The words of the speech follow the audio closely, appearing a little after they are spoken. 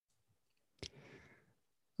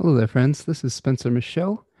Hello there, friends. This is Spencer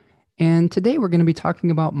Michaud, and today we're going to be talking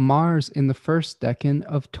about Mars in the first decan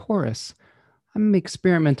of Taurus. I'm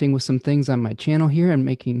experimenting with some things on my channel here and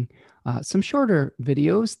making some shorter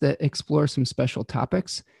videos that explore some special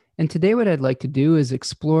topics. And today, what I'd like to do is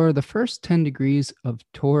explore the first 10 degrees of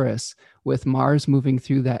Taurus with Mars moving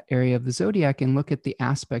through that area of the zodiac and look at the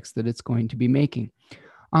aspects that it's going to be making.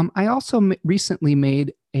 I also recently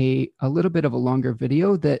made a little bit of a longer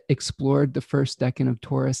video that explored the first decan of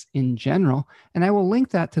Taurus in general, and I will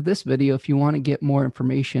link that to this video if you want to get more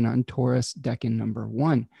information on Taurus decan number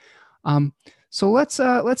one. Um, so let's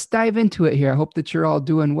dive into it here. I hope that you're all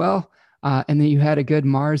doing well, and that you had a good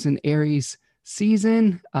Mars and Aries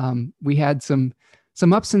season. We had some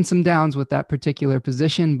ups and some downs with that particular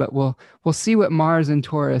position, but we'll see what Mars and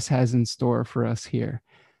Taurus has in store for us here.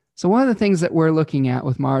 So one of the things that we're looking at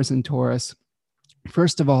with Mars and Taurus,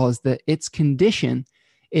 first of all, is that its condition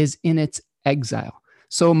is in its exile.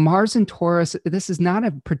 So Mars and Taurus, this is not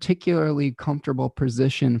a particularly comfortable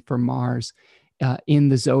position for Mars in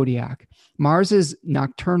the zodiac. Mars's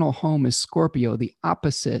nocturnal home is Scorpio, the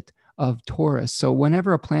opposite of Taurus. So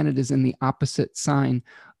whenever a planet is in the opposite sign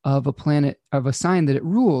of a planet of a sign that it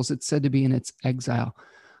rules, it's said to be in its exile.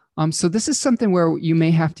 So this is something where you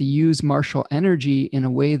may have to use martial energy in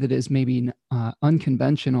a way that is maybe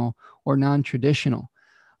unconventional or non-traditional.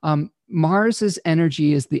 Mars's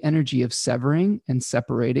energy is the energy of severing and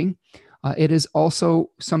separating. It is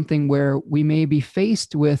also something where we may be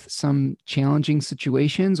faced with some challenging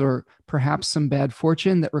situations or perhaps some bad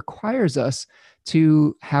fortune that requires us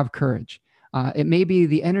to have courage. It may be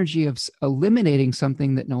the energy of eliminating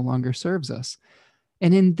something that no longer serves us.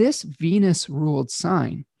 And in this Venus-ruled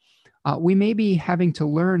sign, we may be having to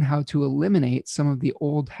learn how to eliminate some of the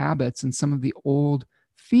old habits and some of the old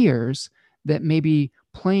fears that may be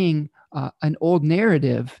playing an old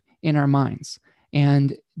narrative in our minds.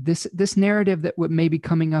 And this narrative that may be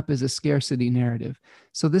coming up is a scarcity narrative.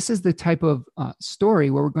 So this is the type of story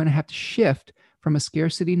where we're going to have to shift from a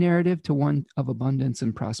scarcity narrative to one of abundance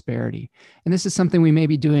and prosperity. And this is something we may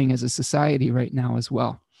be doing as a society right now as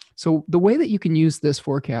well. So the way that you can use this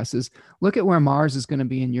forecast is look at where Mars is going to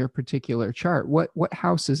be in your particular chart. What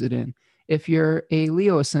house is it in? If you're a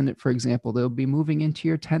Leo ascendant, for example, they'll be moving into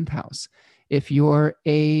your 10th house. If you're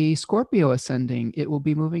a Scorpio ascending, it will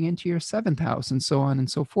be moving into your 7th house, and so on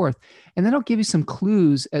and so forth. And that'll give you some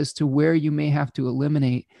clues as to where you may have to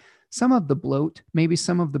eliminate some of the bloat, maybe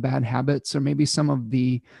some of the bad habits, or maybe some of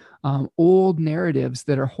the old narratives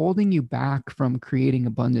that are holding you back from creating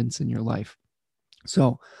abundance in your life.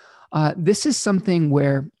 So this is something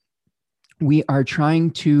where we are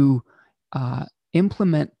trying to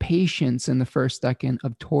implement patience in the first decan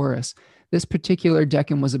of Taurus. This particular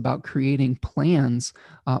decan was about creating plans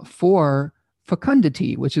for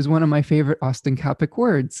fecundity, which is one of my favorite ostenkoptic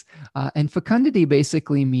words. And fecundity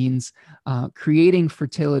basically means creating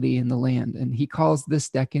fertility in the land. And he calls this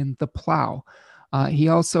decan the plow. He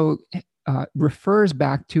also refers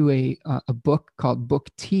back to a book called Book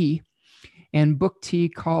T. And Book T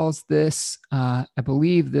calls this, I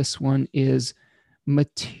believe this one is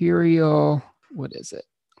material, what is it?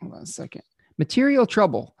 Hold on a second. Material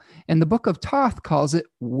trouble. And the Book of Thoth calls it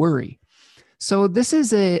worry. So this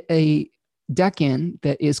is a decan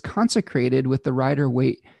that is consecrated with the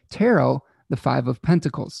Rider-Waite Tarot, the Five of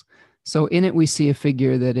Pentacles. So in it, we see a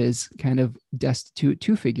figure that is kind of destitute,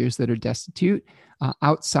 two figures that are destitute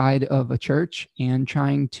outside of a church and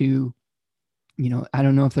trying to, I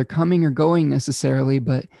don't know if they're coming or going necessarily,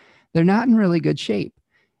 but they're not in really good shape.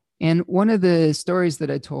 And one of the stories that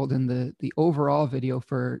I told in the overall video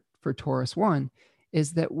for Taurus 1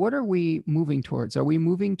 is that what are we moving towards? Are we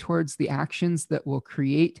moving towards the actions that will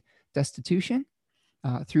create destitution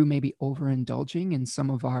through maybe overindulging in some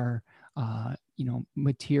of our,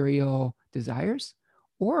 material desires?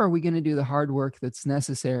 Or are we going to do the hard work that's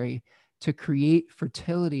necessary to create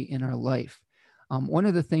fertility in our life? One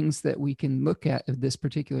of the things that we can look at of this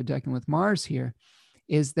particular decan with Mars here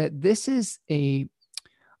is that this is a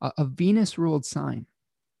Venus-ruled sign.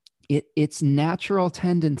 Its natural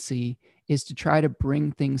tendency is to try to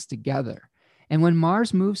bring things together. And when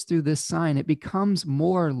Mars moves through this sign, it becomes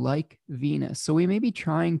more like Venus. So we may be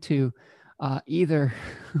trying to either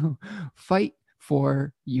fight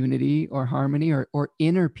for unity or harmony or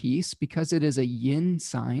inner peace because it is a yin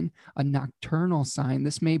sign, a nocturnal sign.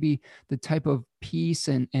 This may be the type of peace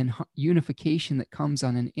and unification that comes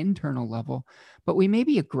on an internal level, but we may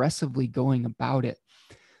be aggressively going about it.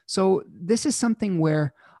 So this is something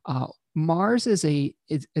where Mars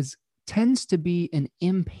tends to be an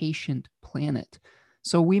impatient planet.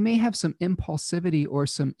 So we may have some impulsivity or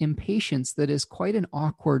some impatience that is quite an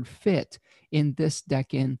awkward fit in this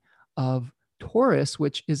decan of Taurus,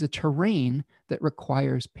 which is a terrain that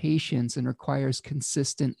requires patience and requires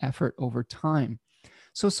consistent effort over time.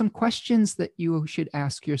 So, some questions that you should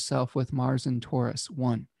ask yourself with Mars and Taurus.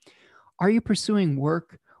 One, are you pursuing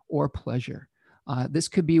work or pleasure? This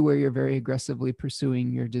could be where you're very aggressively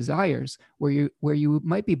pursuing your desires, where you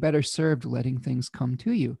might be better served letting things come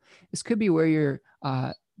to you. This could be where you're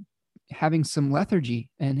having some lethargy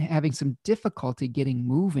and having some difficulty getting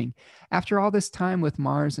moving. After all this time with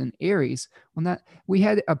Mars and Aries, we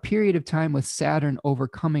had a period of time with Saturn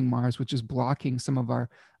overcoming Mars, which is blocking some of our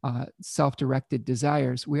self-directed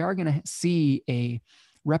desires. We are going to see a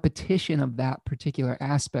repetition of that particular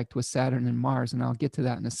aspect with Saturn and Mars, and I'll get to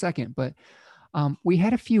that in a second. But we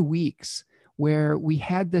had a few weeks where we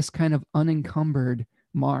had this kind of unencumbered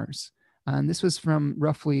Mars. And this was from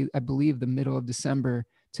roughly, I believe, the middle of December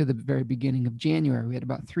to the very beginning of January. We had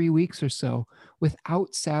about 3 weeks or so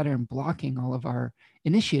without Saturn blocking all of our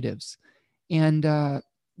initiatives. And,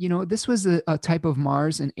 this was a type of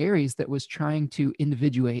Mars and Aries that was trying to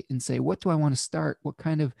individuate and say, what do I want to start? What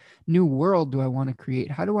kind of new world do I want to create?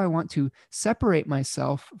 How do I want to separate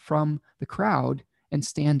myself from the crowd and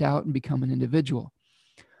stand out and become an individual?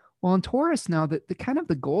 Well, in Taurus now, the kind of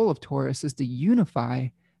the goal of Taurus is to unify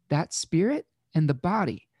that spirit and the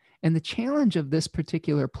body. And the challenge of this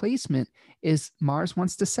particular placement is Mars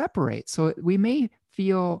wants to separate. So we may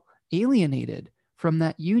feel alienated from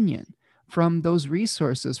that union, from those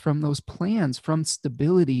resources, from those plans, from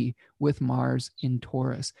stability with Mars in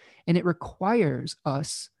Taurus. And it requires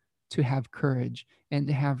us to have courage and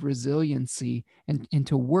to have resiliency and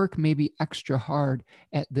to work maybe extra hard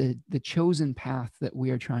at the chosen path that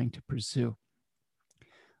we are trying to pursue.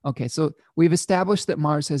 Okay, so we've established that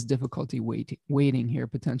Mars has difficulty waiting here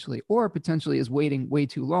potentially, or potentially is waiting way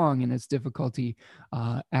too long and it's difficulty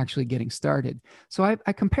actually getting started. So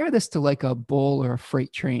I compare this to like a bull or a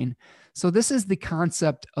freight train. So this is the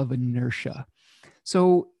concept of inertia.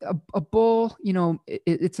 So a bull,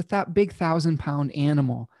 it's a big 1,000-pound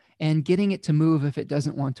animal, and getting it to move if it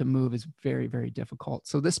doesn't want to move is very, very difficult.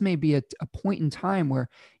 So this may be a point in time where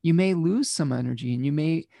you may lose some energy and you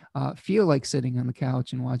may feel like sitting on the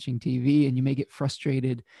couch and watching TV, and you may get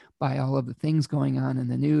frustrated by all of the things going on in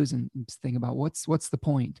the news and think about what's the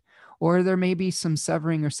point? Or there may be some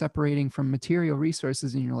severing or separating from material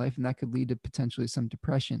resources in your life, and that could lead to potentially some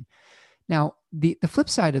depression. Now, the flip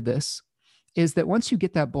side of this is that once you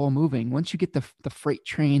get that bull moving, once you get the freight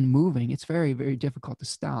train moving, it's very, very difficult to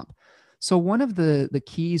stop. So one of the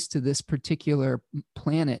keys to this particular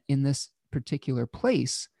planet in this particular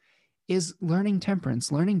place is learning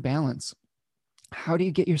temperance, learning balance. How do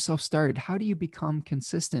you get yourself started? How do you become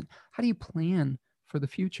consistent? How do you plan for the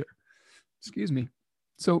future? Excuse me.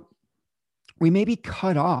 So we may be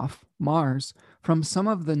cut off, Mars, from some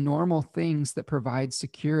of the normal things that provide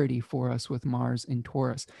security for us with Mars in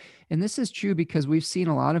Taurus. And this is true because we've seen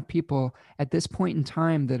a lot of people at this point in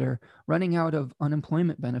time that are running out of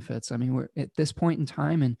unemployment benefits. I mean, we're at this point in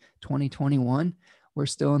time in 2021, we're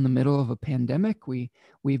still in the middle of a pandemic.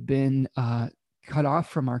 We've been cut off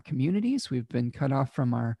from our communities. We've been cut off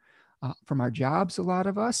from our jobs, a lot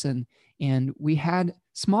of us, and we had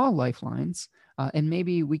small lifelines. And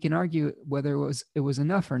maybe we can argue whether it was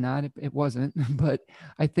enough or not. It wasn't, but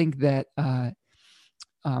I think that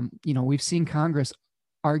we've seen Congress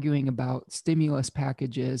arguing about stimulus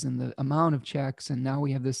packages and the amount of checks, and now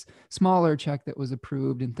we have this smaller check that was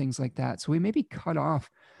approved and things like that. So we may be cut off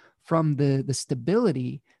from the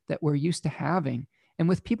stability that we're used to having. And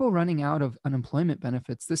with people running out of unemployment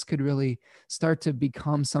benefits, this could really start to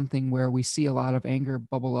become something where we see a lot of anger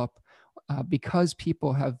bubble up because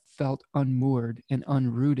people have felt unmoored and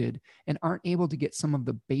unrooted and aren't able to get some of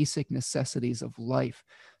the basic necessities of life.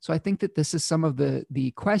 So I think that this is some of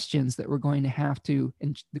the questions that we're going to have to,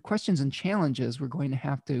 and the questions and challenges we're going to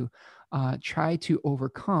have to try to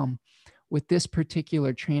overcome with this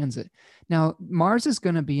particular transit. Now, Mars is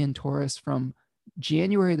going to be in Taurus from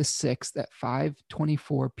January the 6th at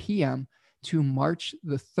 5:24 p.m. to March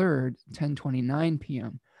the 3rd, 10:29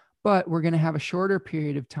 p.m. But we're going to have a shorter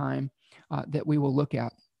period of time that we will look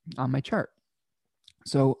at on my chart.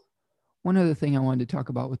 So one other thing I wanted to talk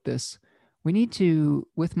about with this,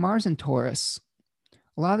 with Mars and Taurus,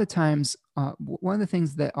 a lot of the times, one of the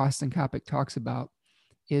things that Austin Coppock talks about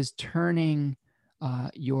is turning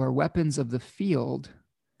your weapons of the field,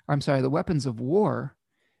 or I'm sorry, the weapons of war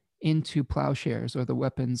into plowshares, or the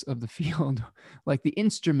weapons of the field, like the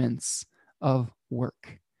instruments of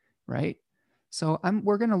work, right? So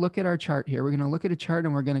we're going to look at our chart here. We're going to look at a chart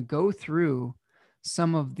and we're going to go through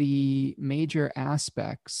some of the major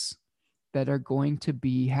aspects that are going to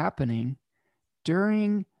be happening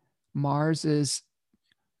during Mars's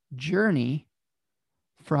journey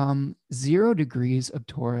from 0 degrees of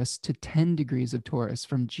Taurus to 10 degrees of Taurus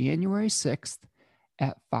from January 6th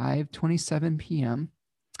at 5:27 p.m.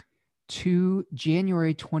 to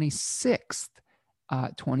January 26th,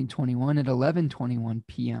 2021 at 11:21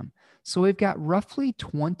 p.m. So we've got roughly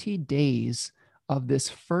 20 days of this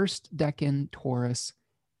first decan Taurus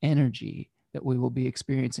energy that we will be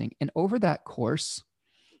experiencing. And over that course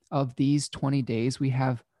of these 20 days, we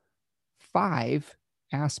have 5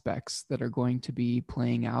 aspects that are going to be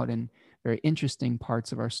playing out in very interesting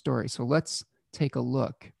parts of our story. So let's take a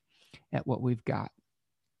look at what we've got.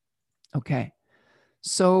 Okay,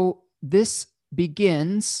 so this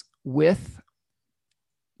begins with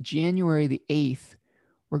January the 8th.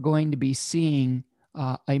 We're going to be seeing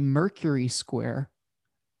a Mercury square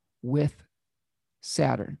with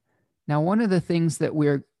Saturn. Now, one of the things that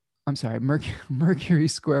Mercury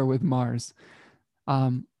square with Mars.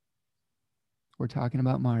 We're talking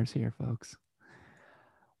about Mars here, folks.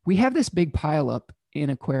 We have this big pileup in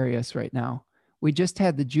Aquarius right now. We just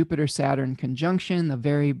had the Jupiter-Saturn conjunction, the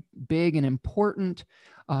very big and important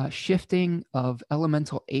shifting of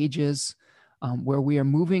elemental ages, where we are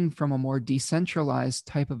moving from a more decentralized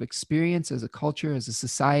type of experience as a culture, as a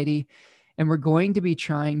society, and we're going to be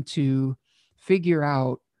trying to figure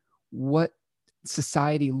out what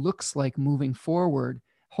society looks like moving forward,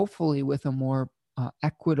 hopefully with a more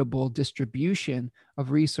equitable distribution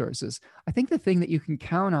of resources. I think the thing that you can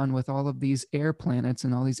count on with all of these air planets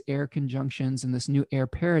and all these air conjunctions and this new air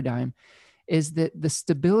paradigm is that the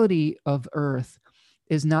stability of Earth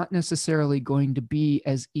is not necessarily going to be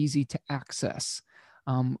as easy to access.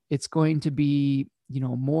 It's going to be,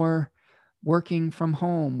 more working from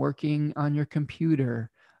home, working on your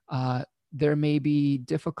computer. There may be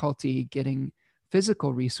difficulty getting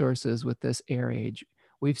physical resources with this air age.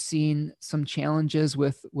 We've seen some challenges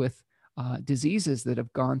with diseases that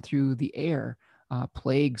have gone through the air.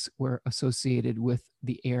 Plagues were associated with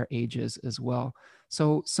the air ages as well.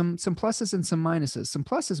 So some pluses and some minuses. Some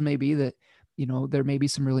pluses may be that there may be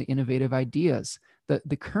some really innovative ideas.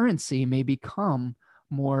 The currency may become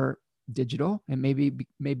more digital and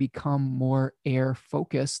may become more air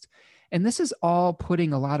focused. And this is all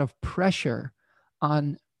putting a lot of pressure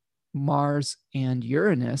on Mars and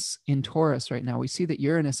Uranus in Taurus right now. We see that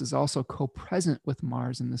Uranus is also co-present with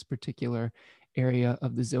Mars in this particular area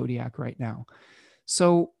of the zodiac right now.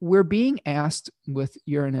 So we're being asked with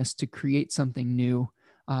Uranus to create something new,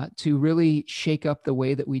 to really shake up the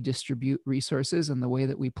way that we distribute resources and the way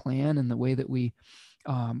that we plan and the way that we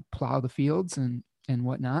plow the fields and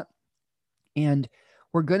whatnot. And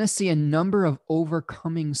we're going to see a number of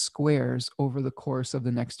overcoming squares over the course of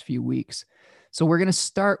the next few weeks. So we're going to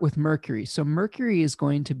start with Mercury. So Mercury is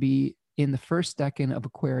going to be in the first decan of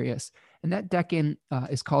Aquarius, and that decan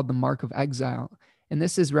is called the Mark of Exile. And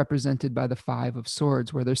this is represented by the 5 of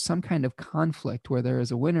Swords, where there's some kind of conflict where there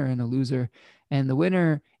is a winner and a loser, and the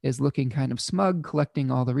winner is looking kind of smug,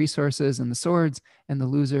 collecting all the resources and the swords, and the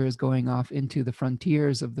loser is going off into the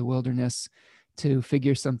frontiers of the wilderness to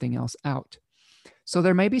figure something else out. So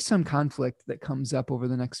there may be some conflict that comes up over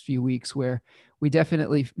the next few weeks where we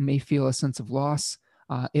definitely may feel a sense of loss.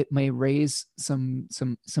 It may raise some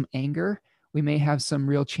anger. We may have some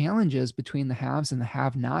real challenges between the haves and the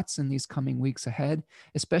have-nots in these coming weeks ahead,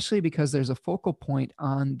 especially because there's a focal point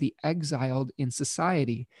on the exiled in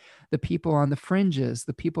society, the people on the fringes,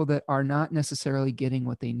 the people that are not necessarily getting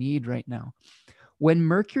what they need right now. When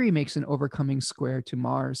Mercury makes an overcoming square to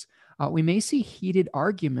Mars, we may see heated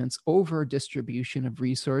arguments over distribution of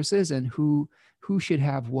resources and who should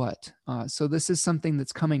have what. So this is something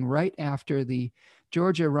that's coming right after the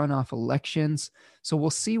Georgia runoff elections. So we'll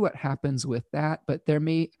see what happens with that. But there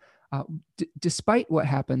may, despite what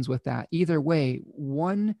happens with that, either way,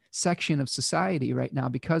 one section of society right now,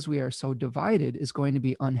 because we are so divided, is going to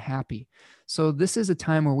be unhappy. So this is a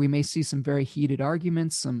time where we may see some very heated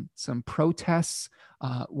arguments, some protests,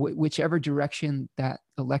 whichever direction that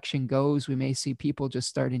election goes. We may see people just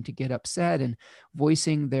starting to get upset and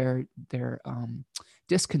voicing their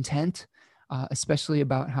discontent, especially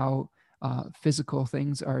about how physical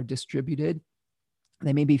things are distributed.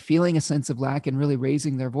 They may be feeling a sense of lack and really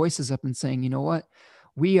raising their voices up and saying, you know what,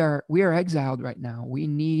 we are exiled right now. We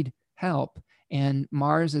need help. And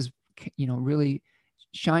Mars is, really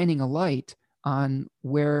shining a light on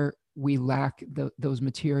where we lack those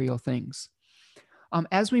material things.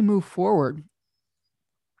 As we move forward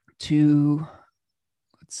to,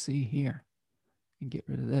 let's see here, and get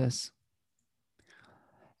rid of this.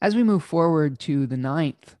 As we move forward to the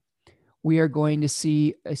 9th, we are going to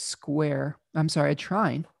see a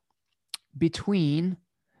trine between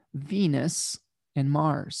Venus and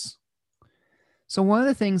Mars. So one of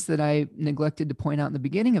the things that I neglected to point out in the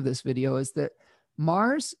beginning of this video is that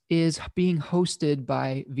Mars is being hosted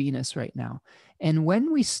by Venus right now. And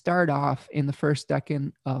when we start off in the first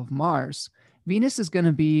decan of Mars, Venus is going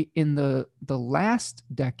to be in the last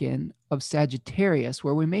decan of Sagittarius,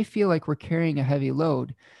 where we may feel like we're carrying a heavy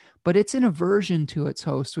load, but it's in aversion to its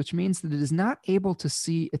host, which means that it is not able to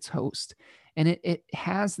see its host. And it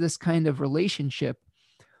has this kind of relationship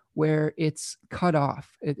where it's cut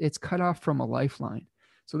off. It's cut off from a lifeline.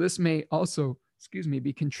 So this may also,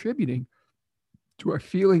 be contributing to our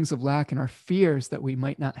feelings of lack and our fears that we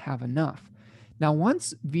might not have enough. Now,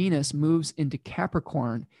 once Venus moves into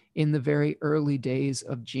Capricorn in the very early days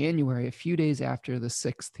of January, a few days after the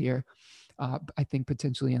 6th here, I think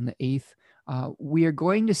potentially on the 8th, we are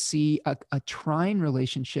going to see a trine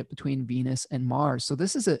relationship between Venus and Mars. So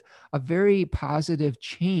this is a very positive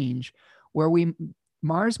change where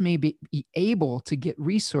Mars may be able to get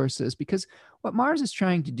resources, because what Mars is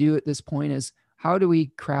trying to do at this point is, how do we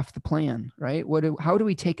craft the plan, right? How do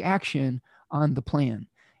we take action on the plan?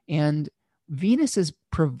 And Venus is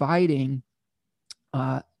providing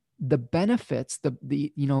the benefits,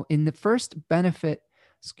 in the first benefit,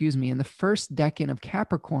 in the first decan of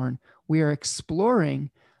Capricorn, we are exploring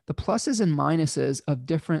the pluses and minuses of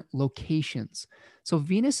different locations. So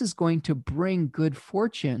Venus is going to bring good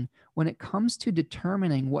fortune when it comes to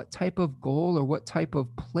determining what type of goal or what type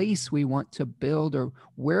of place we want to build or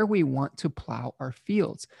where we want to plow our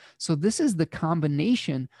fields. So this is the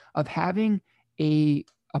combination of having a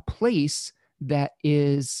place that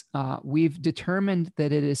is, we've determined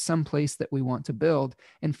that it is some place that we want to build.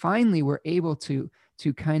 And finally, we're able to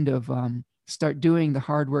kind of start doing the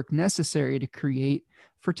hard work necessary to create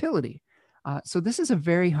fertility. So this is a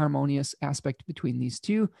very harmonious aspect between these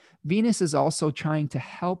two. Venus is also trying to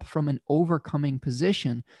help from an overcoming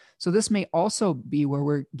position. So this may also be where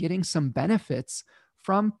we're getting some benefits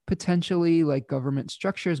from potentially like government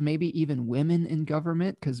structures, maybe even women in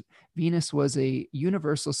government, because Venus was a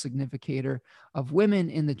universal significator of women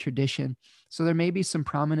in the tradition. So there may be some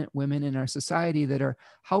prominent women in our society that are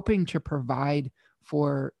helping to provide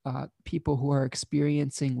for people who are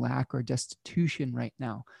experiencing lack or destitution right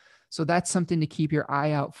now. So that's something to keep your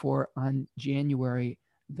eye out for on January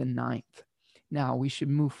the 9th. Now we should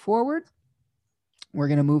move forward. We're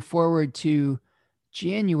going to move forward to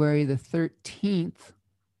January the 13th.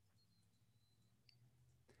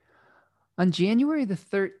 On January the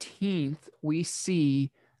 13th, we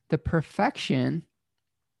see the perfection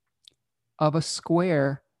of a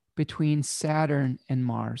square between Saturn and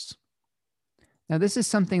Mars. Now, this is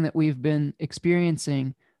something that we've been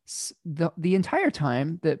experiencing the entire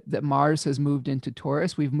time that Mars has moved into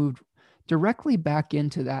Taurus. We've moved directly back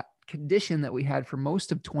into that condition that we had for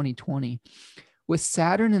most of 2020, with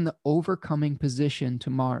Saturn in the overcoming position to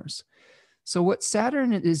Mars. So what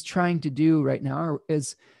Saturn is trying to do right now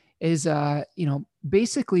is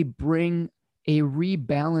basically bring a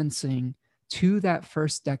rebalancing to that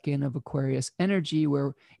first decan of Aquarius energy,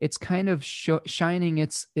 where it's kind of shining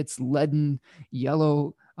its leaden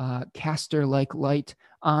yellow caster-like light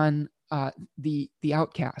on the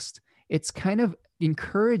outcast. It's kind of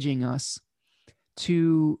encouraging us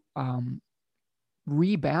to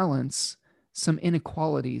rebalance some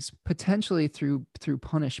inequalities, potentially through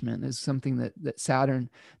punishment, is something that Saturn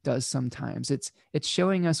does sometimes. It's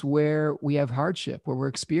showing us where we have hardship, where we're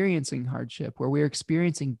experiencing hardship, where we're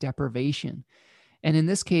experiencing deprivation. And in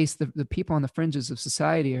this case, the people on the fringes of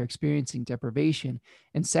society are experiencing deprivation.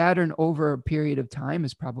 And Saturn, over a period of time,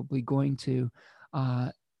 is probably going to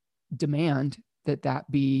demand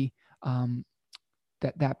that be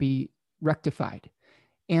rectified.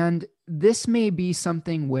 And this may be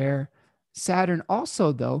something where Saturn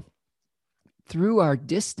also, though, through our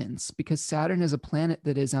distance, because Saturn is a planet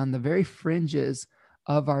that is on the very fringes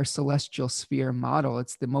of our celestial sphere model.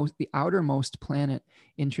 It's the outermost planet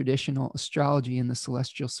in traditional astrology in the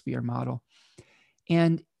celestial sphere model.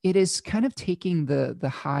 And it is kind of taking the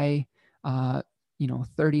high,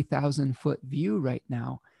 30,000 foot view right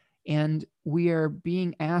now. And we are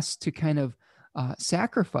being asked to kind of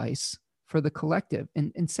sacrifice for the collective.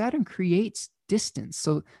 And Saturn creates distance.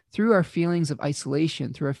 So through our feelings of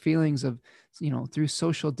isolation, through our feelings of, through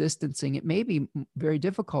social distancing, it may be very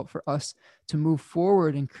difficult for us to move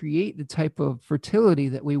forward and create the type of fertility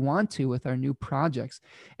that we want to with our new projects.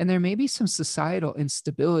 And there may be some societal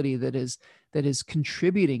instability that is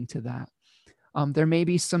contributing to that. There may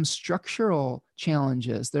be some structural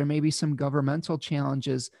challenges. There may be some governmental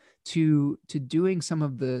challenges to doing some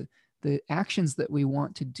of the the actions that we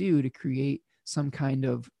want to do to create some kind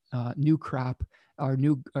of new crop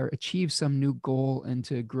or achieve some new goal and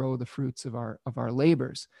to grow the fruits of our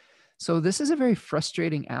labors. So this is a very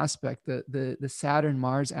frustrating aspect, the Saturn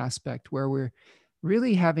Mars aspect, where we're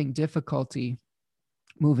really having difficulty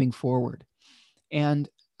moving forward. And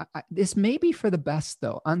this may be for the best,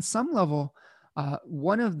 though. On some level,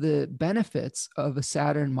 one of the benefits of a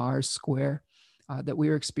Saturn Mars square that we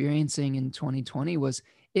were experiencing in 2020 was,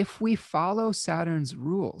 if we follow Saturn's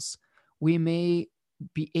rules, we may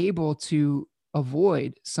be able to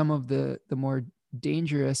avoid some of the more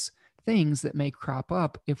dangerous things that may crop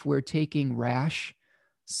up if we're taking rash,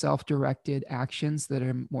 self-directed actions that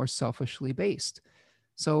are more selfishly based.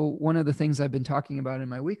 So one of the things I've been talking about in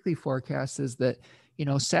my weekly forecast is that,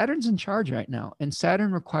 Saturn's in charge right now, and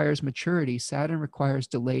Saturn requires maturity. Saturn requires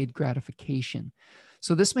delayed gratification.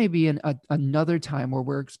 So this may be another time where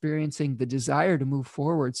we're experiencing the desire to move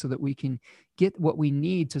forward so that we can get what we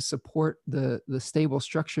need to support the stable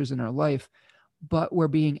structures in our life, but we're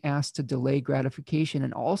being asked to delay gratification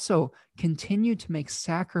and also continue to make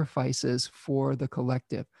sacrifices for the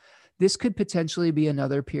collective. This could potentially be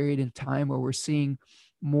another period of time where we're seeing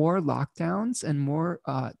more lockdowns and more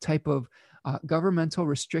type of governmental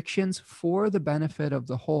restrictions for the benefit of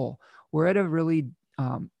the whole. We're at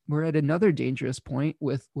we're at another dangerous point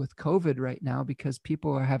with COVID right now, because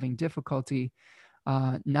people are having difficulty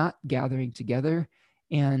not gathering together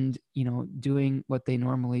and doing what they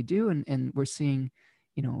normally do, and we're seeing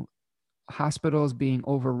hospitals being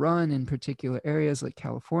overrun in particular areas like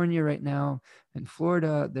California right now and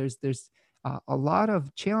Florida. There's a lot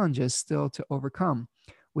of challenges still to overcome.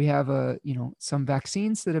 We have some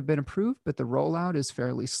vaccines that have been approved, but the rollout is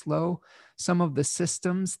fairly slow. Some of the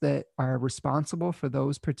systems that are responsible for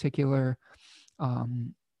those particular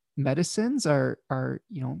medicines are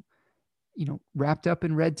wrapped up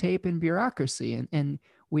in red tape and bureaucracy, and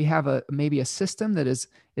we have maybe a system that is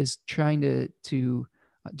trying to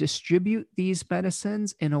distribute these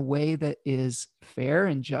medicines in a way that is fair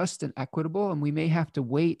and just and equitable, and we may have to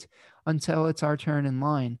wait until it's our turn in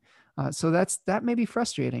line. So that may be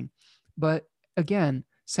frustrating, but again,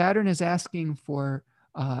 Saturn is asking for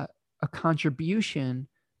a contribution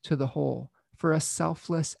to the whole, for a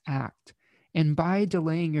selfless act. And by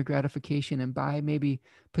delaying your gratification and by maybe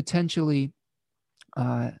potentially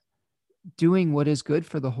doing what is good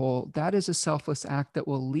for the whole, that is a selfless act that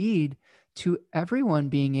will lead to everyone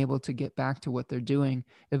being able to get back to what they're doing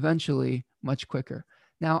eventually much quicker.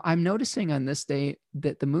 Now, I'm noticing on this day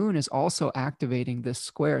that the moon is also activating this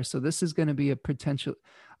square. So this is going to be a potential,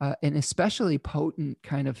 an especially potent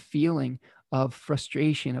kind of feeling of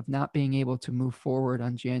frustration of not being able to move forward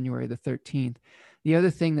on January the 13th. The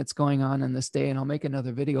other thing that's going on this day, and I'll make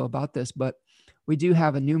another video about this, but we do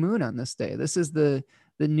have a new moon on this day. This is the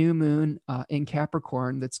new moon in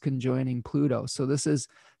Capricorn that's conjoining Pluto. So this is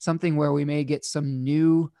something where we may get some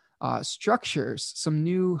new structures, some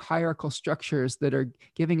new hierarchical structures that are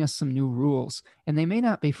giving us some new rules. And they may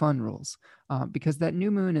not be fun rules because that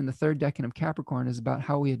new moon in the third decan of Capricorn is about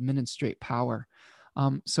how we administrate power.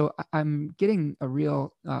 So I'm getting a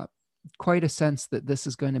real, quite a sense that this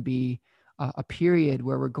is going to be a period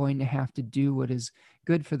where we're going to have to do what is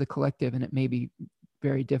good for the collective, and it may be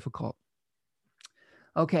very difficult.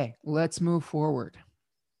 Okay, let's move forward.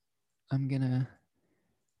 I'm going to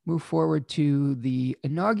move forward to the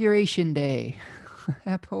inauguration day.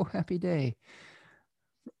 Happy day.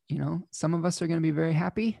 Some of us are going to be very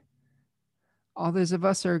happy. Others of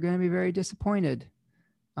us are going to be very disappointed.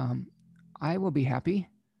 I will be happy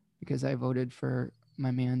because I voted for my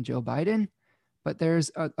man, Joe Biden. But there's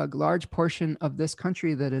a large portion of this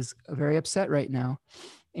country that is very upset right now.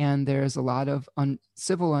 And there's a lot of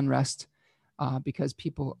civil unrest because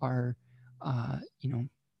people are,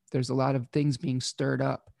 there's a lot of things being stirred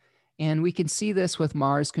up. And we can see this with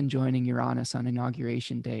Mars conjoining Uranus on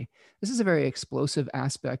Inauguration Day. This is a very explosive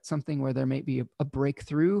aspect, something where there may be a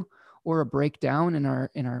breakthrough or a breakdown in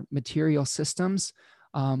our material systems.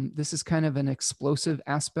 This is kind of an explosive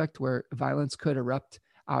aspect where violence could erupt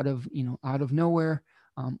out of nowhere.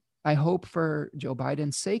 I hope for Joe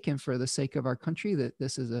Biden's sake and for the sake of our country that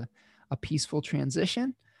this is a peaceful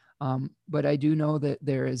transition. But I do know that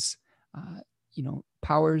there is,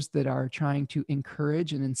 powers that are trying to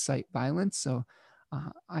encourage and incite violence. So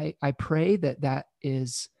I pray that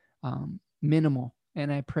is minimal.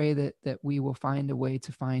 And I pray that we will find a way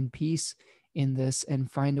to find peace in this and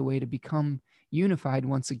find a way to become unified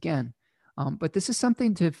once again. But this is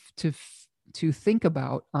something to think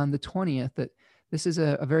about on the 20th, that This is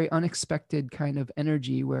a very unexpected kind of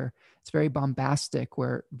energy where it's very bombastic,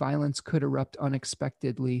 where violence could erupt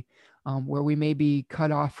unexpectedly, where we may be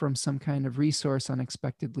cut off from some kind of resource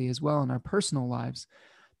unexpectedly as well in our personal lives.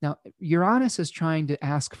 Now, Uranus is trying to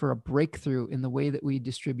ask for a breakthrough in the way that we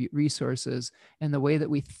distribute resources and the way that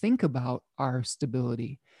we think about our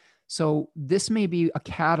stability. So this may be a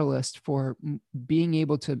catalyst for being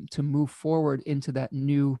able to move forward into that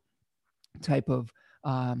new type of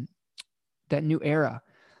that new era.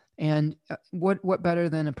 And what better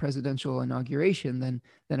than a presidential inauguration than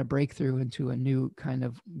a breakthrough into a new kind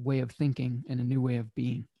of way of thinking and a new way of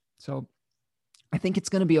being. So I think it's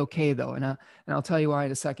going to be okay though, and I'll tell you why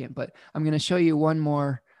in a second. But I'm going to show you one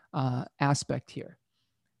more aspect here.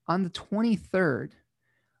 On the 23rd,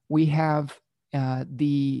 we have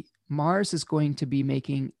the Mars is going to be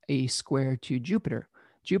making a square to Jupiter.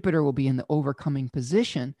 Jupiter will be in the overcoming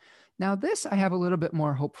position. Now, this I have a little bit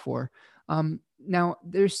more hope for. Now,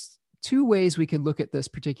 there's two ways we could look at this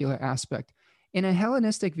particular aspect. In a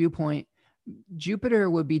Hellenistic viewpoint, Jupiter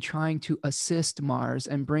would be trying to assist Mars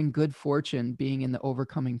and bring good fortune being in the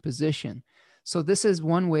overcoming position. So this is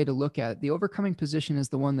one way to look at it. The overcoming position is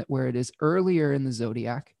the one that where it is earlier in the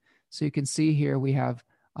zodiac. So you can see here we have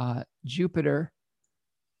Jupiter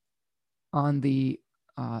on the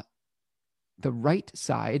right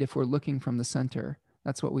side. If we're looking from the center,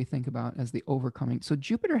 that's what we think about as the overcoming. So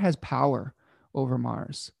Jupiter has power over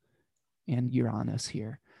Mars and Uranus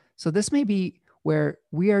here. So this may be where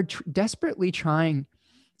we are desperately trying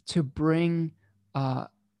to bring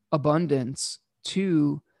abundance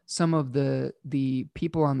to some of the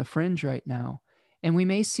people on the fringe right now. And we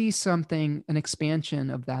may see an expansion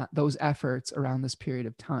of those efforts around this period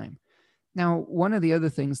of time. Now, one of the other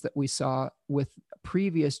things that we saw with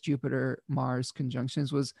previous Jupiter-Mars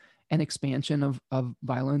conjunctions was an expansion of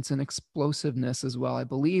violence and explosiveness as well. I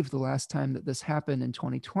believe the last time that this happened in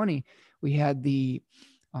 2020, we had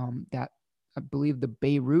I believe the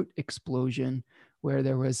Beirut explosion, where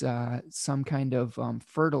there was some kind of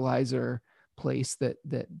fertilizer place that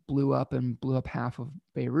blew up half of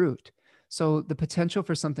Beirut. So the potential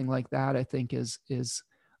for something like that, I think, is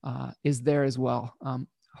there as well.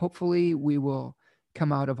 Hopefully, we will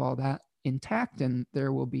come out of all that intact, and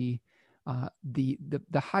there will be the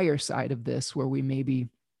higher side of this, where we may be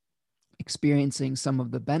experiencing some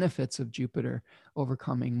of the benefits of Jupiter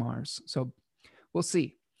overcoming Mars. So we'll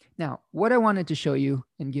see. Now, what I wanted to show you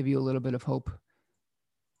and give you a little bit of hope,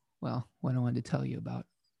 well, what I wanted to tell you about.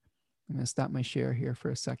 I'm going to stop my share here for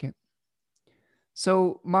a second.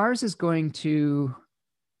 So Mars is going to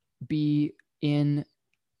be in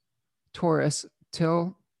Taurus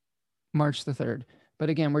till March the 3rd. But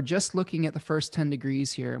again, we're just looking at the first 10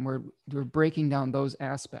 degrees here, and we're breaking down those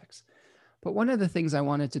aspects. But one of the things I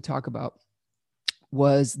wanted to talk about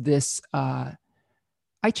was this I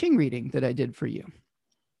Ching reading that I did for you.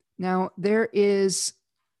 Now, there is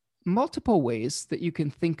multiple ways that you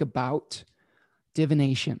can think about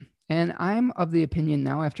divination. And I'm of the opinion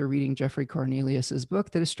now, after reading Jeffrey Cornelius's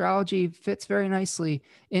book, that astrology fits very nicely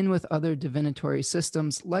in with other divinatory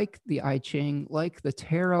systems like the I Ching, like the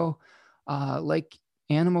tarot, like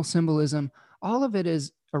animal symbolism. All of it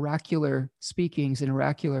is oracular speakings and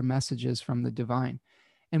oracular messages from the divine.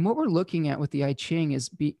 And what we're looking at with the I Ching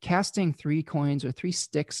is casting 3 coins or 3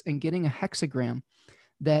 sticks and getting a hexagram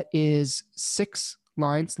that is 6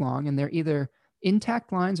 lines long, and they're either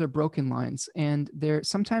intact lines or broken lines. And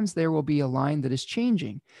sometimes there will be a line that is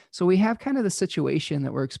changing. So we have kind of the situation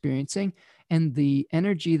that we're experiencing and the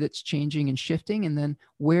energy that's changing and shifting, and then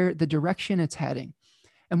where the direction it's heading.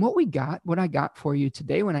 And what I got for you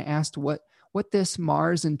today when I asked what this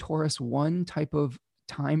Mars and Taurus 1 type of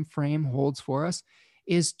time frame holds for us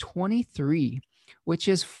is 23, which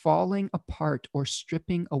is falling apart or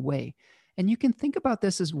stripping away. And you can think about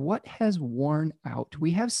this as what has worn out.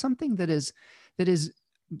 We have something that is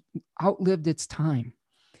outlived its time.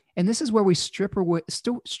 And this is where we strip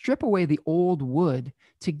away the old wood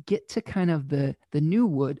to get to kind of the new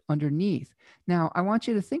wood underneath. Now, I want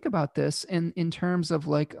you to think about this in terms of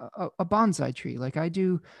like a bonsai tree. Like I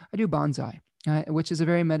do bonsai, which is a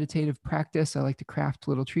very meditative practice. I like to craft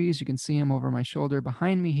little trees. You can see them over my shoulder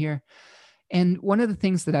behind me here. And one of the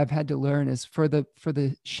things that I've had to learn is for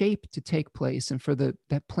the shape to take place and for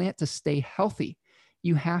that plant to stay healthy,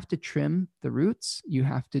 you have to trim the roots, you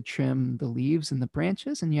have to trim the leaves and the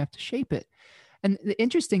branches, and you have to shape it. And the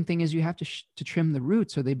interesting thing is you have to trim the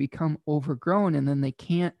roots or they become overgrown, and then they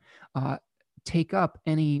can't take up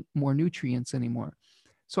any more nutrients anymore.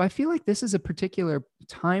 So I feel like this is a particular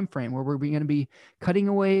time frame where we're going to be cutting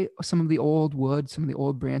away some of the old wood, some of the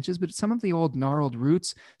old branches, but some of the old gnarled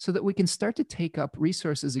roots, so that we can start to take up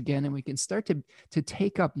resources again, and we can start to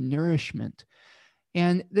take up nourishment.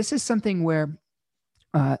 And this is something where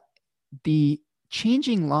the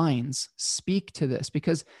changing lines speak to this,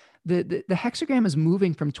 because the hexagram is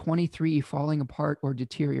moving from 23, falling apart or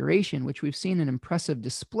deterioration, which we've seen an impressive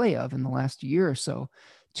display of in the last year or so,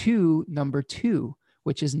 to number 2,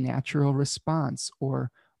 which is natural response, or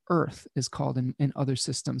earth is called in other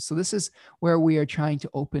systems. So this is where we are trying to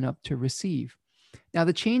open up to receive. Now,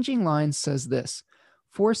 the changing line says this: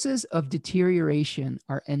 forces of deterioration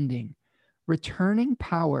are ending, returning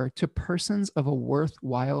power to persons of a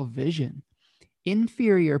worthwhile vision.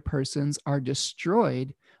 Inferior persons are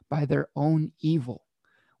destroyed by their own evil.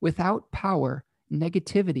 Without power,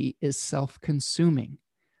 negativity is self-consuming.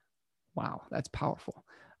 Wow, that's powerful.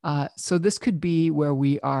 So this could be where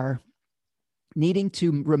we are needing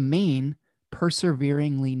to remain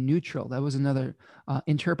perseveringly neutral. That was another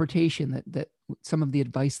interpretation that some of the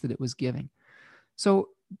advice that it was giving. So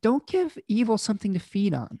don't give evil something to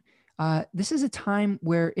feed on. This is a time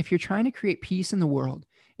where, if you're trying to create peace in the world,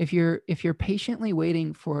 if you're patiently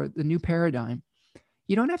waiting for the new paradigm,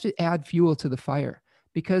 you don't have to add fuel to the fire,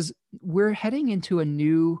 because we're heading into a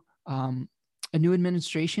new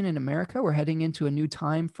administration in America. We're heading into a new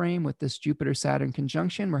time frame with this Jupiter-Saturn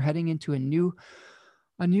conjunction. We're heading into a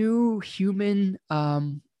new human. I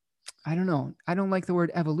don't know. I don't like the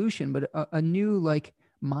word evolution, but a new like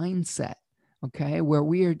mindset. Okay, where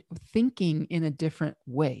we are thinking in a different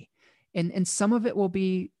way, and some of it will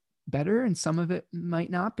be better, and some of it might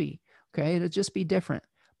not be. Okay, it'll just be different.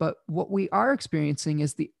 But what we are experiencing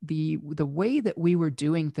is the way that we were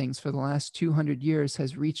doing things for the last 200 years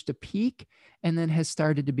has reached a peak, and then has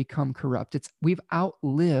started to become corrupt. We've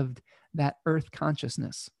outlived that earth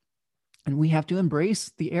consciousness, and we have to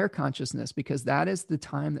embrace the air consciousness, because that is the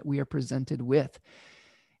time that we are presented with,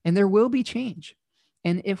 and there will be change.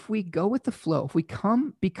 And if we go with the flow, if we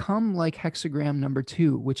become like hexagram number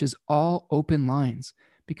 2, which is all open lines,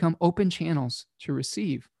 become open channels to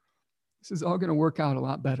receive, this is all going to work out a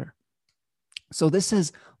lot better. So this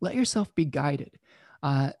says, let yourself be guided.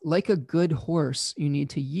 Like a good horse, you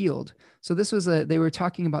need to yield. So this was they were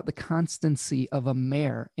talking about the constancy of a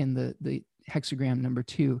mare in the hexagram number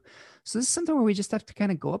 2. So this is something where we just have to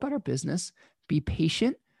kind of go about our business, be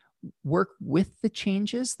patient, work with the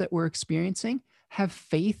changes that we're experiencing, have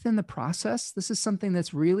faith in the process. This is something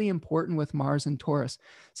that's really important with Mars and Taurus.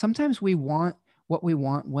 Sometimes we want what we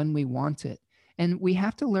want when we want it. And we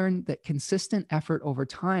have to learn that consistent effort over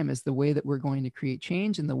time is the way that we're going to create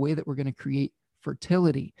change, and the way that we're going to create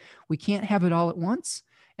fertility. We can't have it all at once,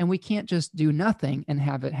 and we can't just do nothing and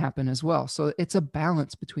have it happen as well. So it's a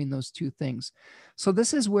balance between those two things. So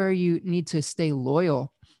this is where you need to stay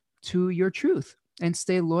loyal to your truth, and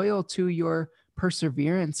stay loyal to your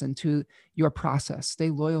perseverance and to your process. Stay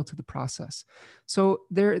loyal to the process. So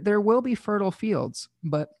there will be fertile fields,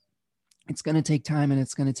 but it's going to take time, and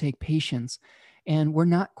it's going to take patience. And we're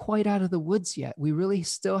not quite out of the woods yet. We really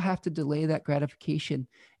still have to delay that gratification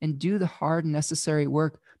and do the hard, necessary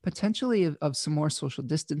work, potentially of some more social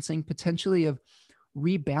distancing, potentially of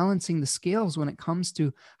rebalancing the scales when it comes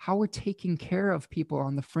to how we're taking care of people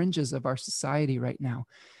on the fringes of our society right now.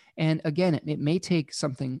 And again, it may take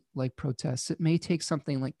something like protests. It may take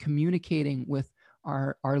something like communicating with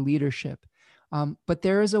our leadership. But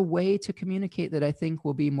there is a way to communicate that I think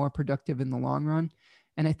will be more productive in the long run.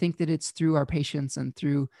 And I think that it's through our patience and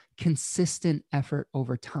through consistent effort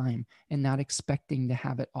over time, and not expecting to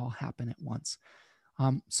have it all happen at once.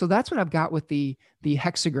 So that's what I've got with the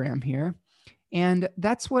hexagram here. And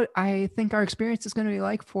that's what I think our experience is going to be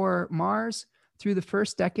like for Mars through the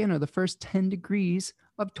first decan, or the first 10 degrees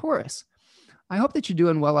of Taurus. I hope that you're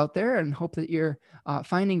doing well out there, and hope that you're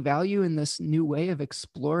finding value in this new way of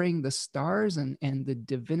exploring the stars and the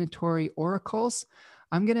divinatory oracles.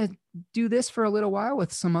 I'm going to do this for a little while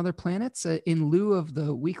with some other planets in lieu of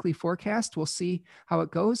the weekly forecast. We'll see how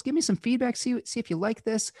it goes. Give me some feedback. See if you like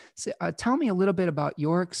this. Tell me a little bit about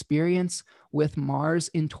your experience with Mars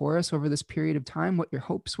in Taurus over this period of time, what your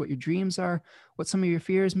hopes, what your dreams are, what some of your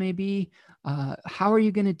fears may be. How are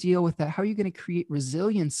you going to deal with that? How are you going to create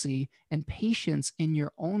resiliency and patience in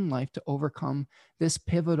your own life to overcome this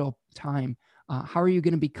pivotal time? How are you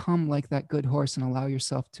going to become like that good horse and allow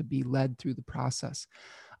yourself to be led through the process?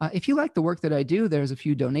 If you like the work that I do, there's a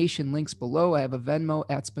few donation links below. I have a Venmo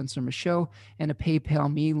 @Spencer Michaud and a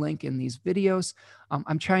PayPal Me link in these videos.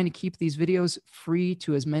 I'm trying to keep these videos free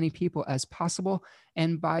to as many people as possible.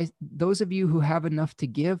 And by those of you who have enough to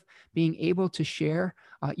give, being able to share,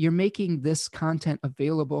 you're making this content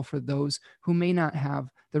available for those who may not have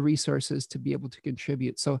the resources to be able to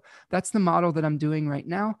contribute. So that's the model that I'm doing right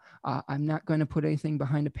now. I'm not going to put anything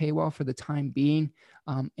behind a paywall for the time being.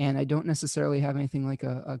 And I don't necessarily have anything like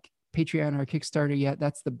a Patreon or a Kickstarter yet.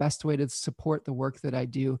 That's the best way to support the work that I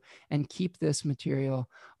do and keep this material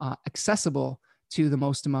accessible to the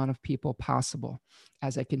most amount of people possible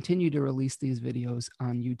as I continue to release these videos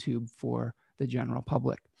on YouTube for the general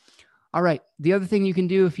public. All right. The other thing you can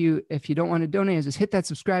do if you don't want to donate is just hit that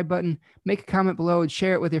subscribe button, make a comment below, and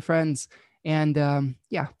share it with your friends. And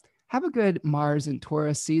yeah, have a good Mars and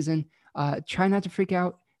Taurus season. Try not to freak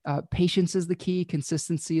out. Patience is the key.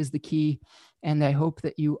 Consistency is the key. And I hope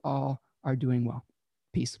that you all are doing well.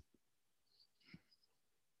 Peace.